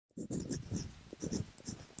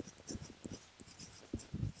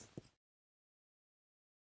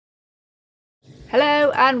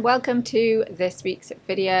Hello and welcome to this week's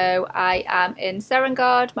video. I am in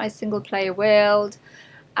Serengard, my single player world,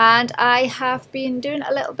 and I have been doing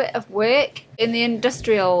a little bit of work in the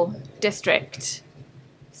industrial district.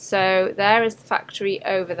 So there is the factory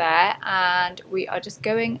over there, and we are just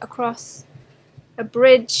going across a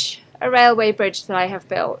bridge, a railway bridge that I have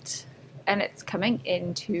built, and it's coming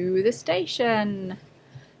into the station.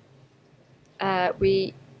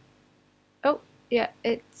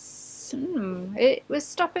 It was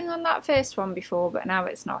stopping on that first one before, but now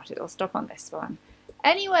it's not. It'll stop on this one.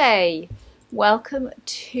 Anyway, welcome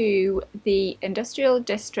to the Industrial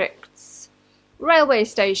District's railway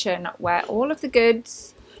station, where all of the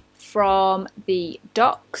goods from the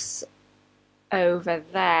docks over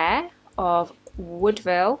there of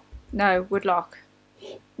Woodlock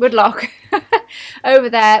over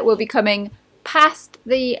there will be coming past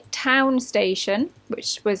the town station,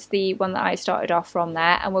 which was the one that I started off from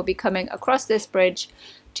there, and we'll be coming across this bridge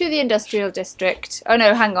to the industrial district. Oh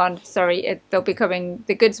no, hang on, sorry,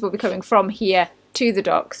 the goods will be coming from here to the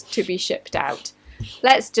docks to be shipped out.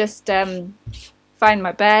 Let's just find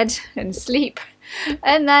my bed and sleep,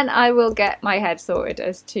 and then I will get my head sorted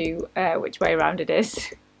as to which way around it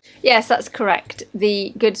is. Yes, that's correct.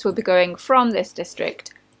 The goods will be going from this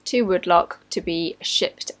district to Woodlock to be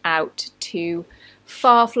shipped out to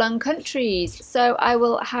far-flung countries. So I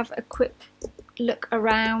will have a quick look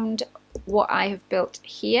around what I have built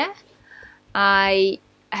here. I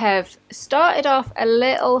have started off a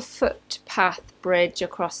little footpath bridge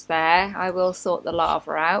across there. I will sort the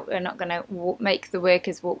lava out. We're not going to make the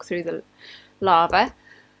workers walk through the lava,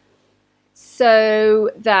 so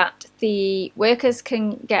that the workers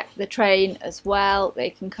can get the train as well. They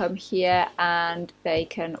can come here and they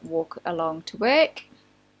can walk along to work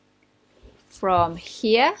from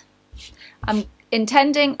here. I'm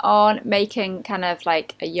intending on making kind of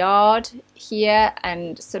like a yard here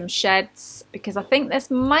and some sheds, because I think this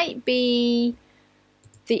might be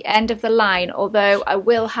the end of the line, although I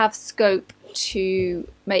will have scope to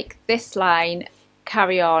make this line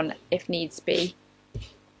carry on if needs be.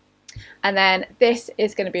 And then this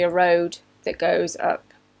is going to be a road that goes up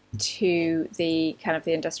to the kind of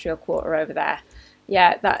the industrial quarter over there.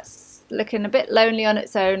 Yeah, that's looking a bit lonely on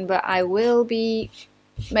its own, but I will be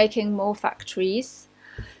making more factories.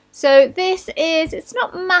 So this is, it's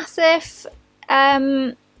not massive,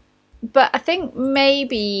 but I think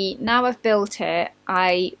maybe now I've built it,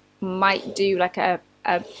 I might do like a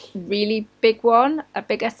really big one, a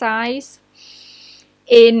bigger size,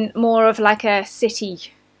 in more of like a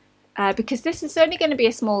city. Because this is only going to be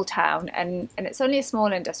a small town, and it's only a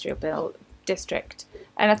small industrial district,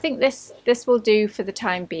 and I think this will do for the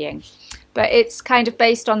time being. But it's kind of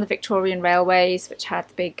based on the Victorian railways, which had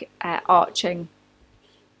big arching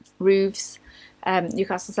roofs.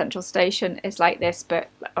 Newcastle Central Station is like this, but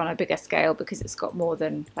on a bigger scale, because it's got more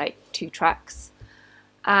than like 2 tracks.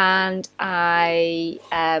 And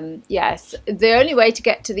yes, the only way to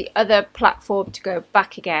get to the other platform to go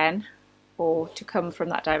back again, or to come from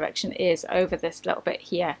that direction, is over this little bit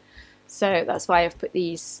here. So that's why I've put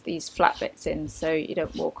these flat bits in, so you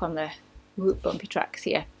don't walk on the bumpy tracks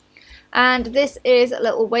here. And this is a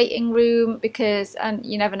little waiting room, because, and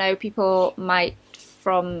you never know, people might,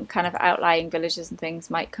 from kind of outlying villages and things,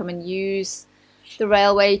 might come and use the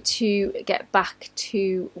railway to get back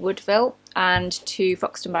to Woodville and to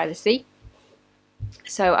Foxton by the Sea.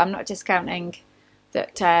 So I'm not discounting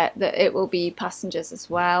that that it will be passengers as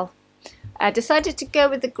well. I decided to go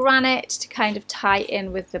with the granite to kind of tie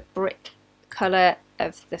in with the brick colour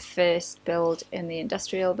of the first build in the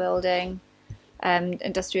industrial building,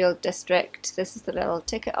 industrial district. This is the little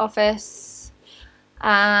ticket office,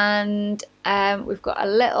 and we've got a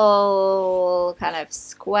little kind of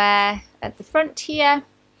square at the front here,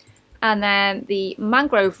 and then the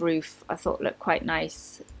mangrove roof I thought looked quite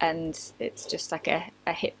nice, and it's just like a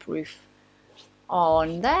hip roof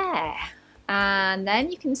on there. And then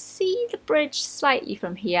you can see the bridge slightly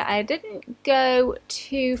from here. I didn't go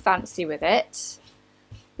too fancy with it.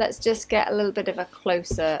 Let's just get a little bit of a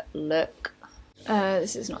closer look.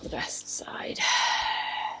 This is not the best side.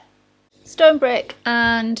 Stone brick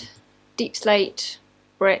and deep slate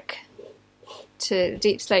brick.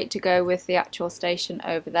 Deep slate to go with the actual station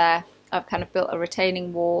over there. I've kind of built a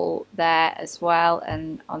retaining wall there as well,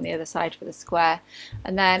 and on the other side for the square.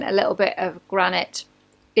 And then a little bit of granite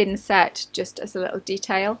inset just as a little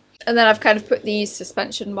detail, and then I've kind of put these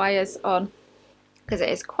suspension wires on, because it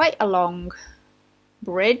is quite a long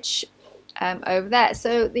bridge over there.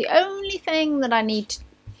 So the only thing that I need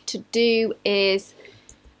to do is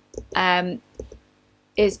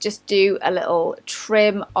is just do a little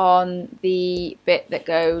trim on the bit that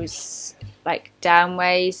goes like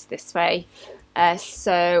downways this way.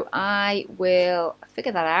 So I will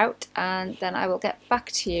figure that out and then I will get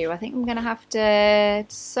back to you. I think I'm going to have to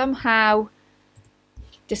somehow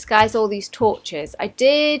disguise all these torches. I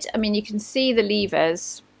mean, you can see the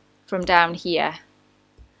levers from down here,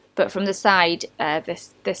 but from the side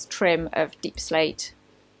this trim of deep slate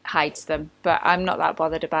hides them, but I'm not that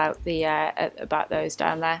bothered about the about those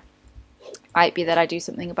down there. Might be that I do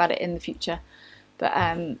something about it in the future, but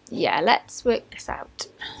yeah, let's work this out.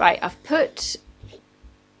 Right, I've put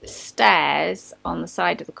stairs on the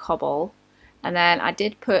side of the cobble, and then I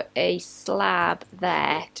did put a slab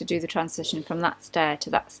there to do the transition from that stair to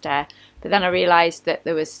that stair, but then I realised that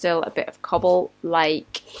there was still a bit of cobble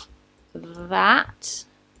like that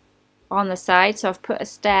on the side, so I've put a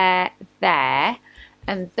stair there,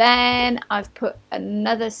 and then I've put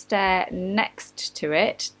another stair next to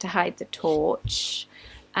it to hide the torch,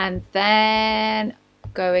 and then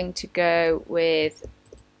going to go with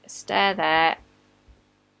a stair there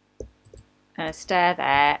and a stair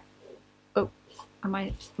there. Oh, am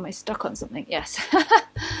I stuck on something? Yes.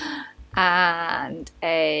 And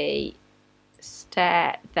a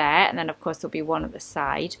stair there, and then of course there'll be one at the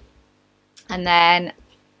side, and then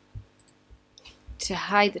to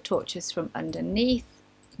hide the torches from underneath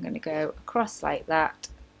I'm going to go across like that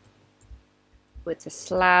with the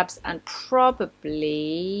slabs, and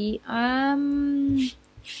probably I'm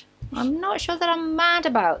not sure that I'm mad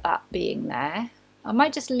about that being there. I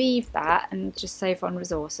might just leave that and just save on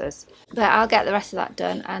resources, but I'll get the rest of that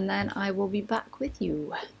done and then I will be back with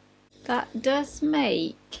you. That does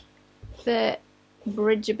make the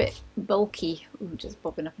bridge a bit bulky. Ooh, just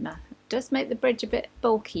bobbing up now. It does make the bridge a bit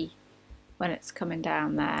bulky when it's coming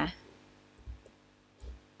down there.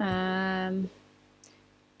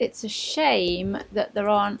 It's a shame that there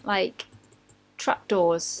aren't like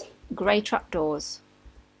trapdoors, grey trapdoors,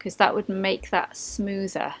 because that would make that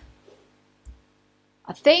smoother.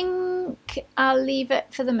 I think I'll leave it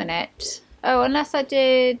for the minute. Oh, unless I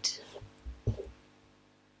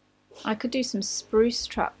could do some spruce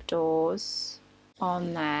trapdoors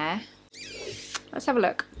on there. Let's have a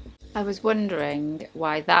look. I was wondering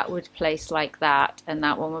why that would place like that and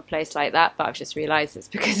that one would place like that, but I've just realised it's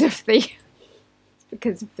because of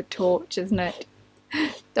the torch, isn't it?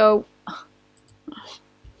 So,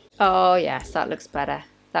 oh yes, that looks better.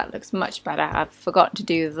 That looks much better. I've forgotten to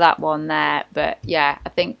do that one there, but yeah, I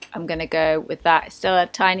think I'm going to go with that. It's still a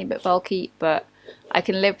tiny bit bulky, but I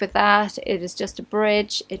can live with that. It is just a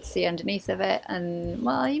bridge. It's the underneath of it, and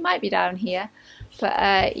well, you might be down here,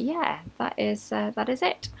 but yeah, that is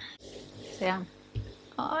it. So yeah.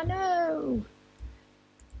 Oh no!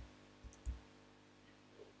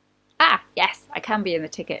 Ah, yes, I can be in the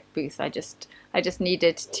ticket booth. I just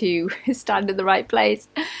needed to stand in the right place.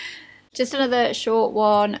 Just another short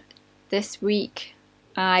one this week.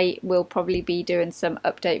 I will probably be doing some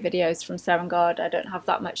update videos from Serengard. I don't have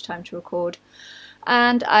that much time to record.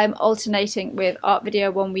 And I'm alternating with art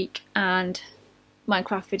video one week and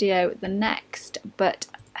Minecraft video the next. But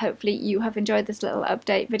hopefully you have enjoyed this little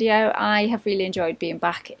update video. I have really enjoyed being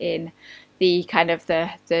back in the kind of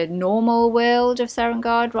the normal world of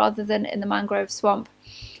Serengard rather than in the mangrove swamp.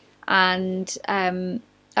 And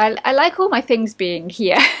I like all my things being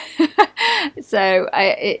here. So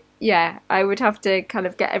I would have to kind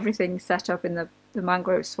of get everything set up in the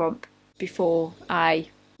mangrove swamp before I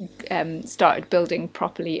started building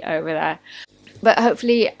properly over there. But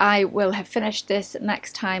hopefully I will have finished this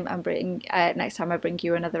next time I bring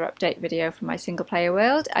you another update video from my single player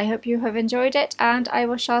world. I hope you have enjoyed it, and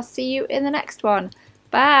I shall see you in the next one.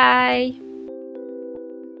 Bye!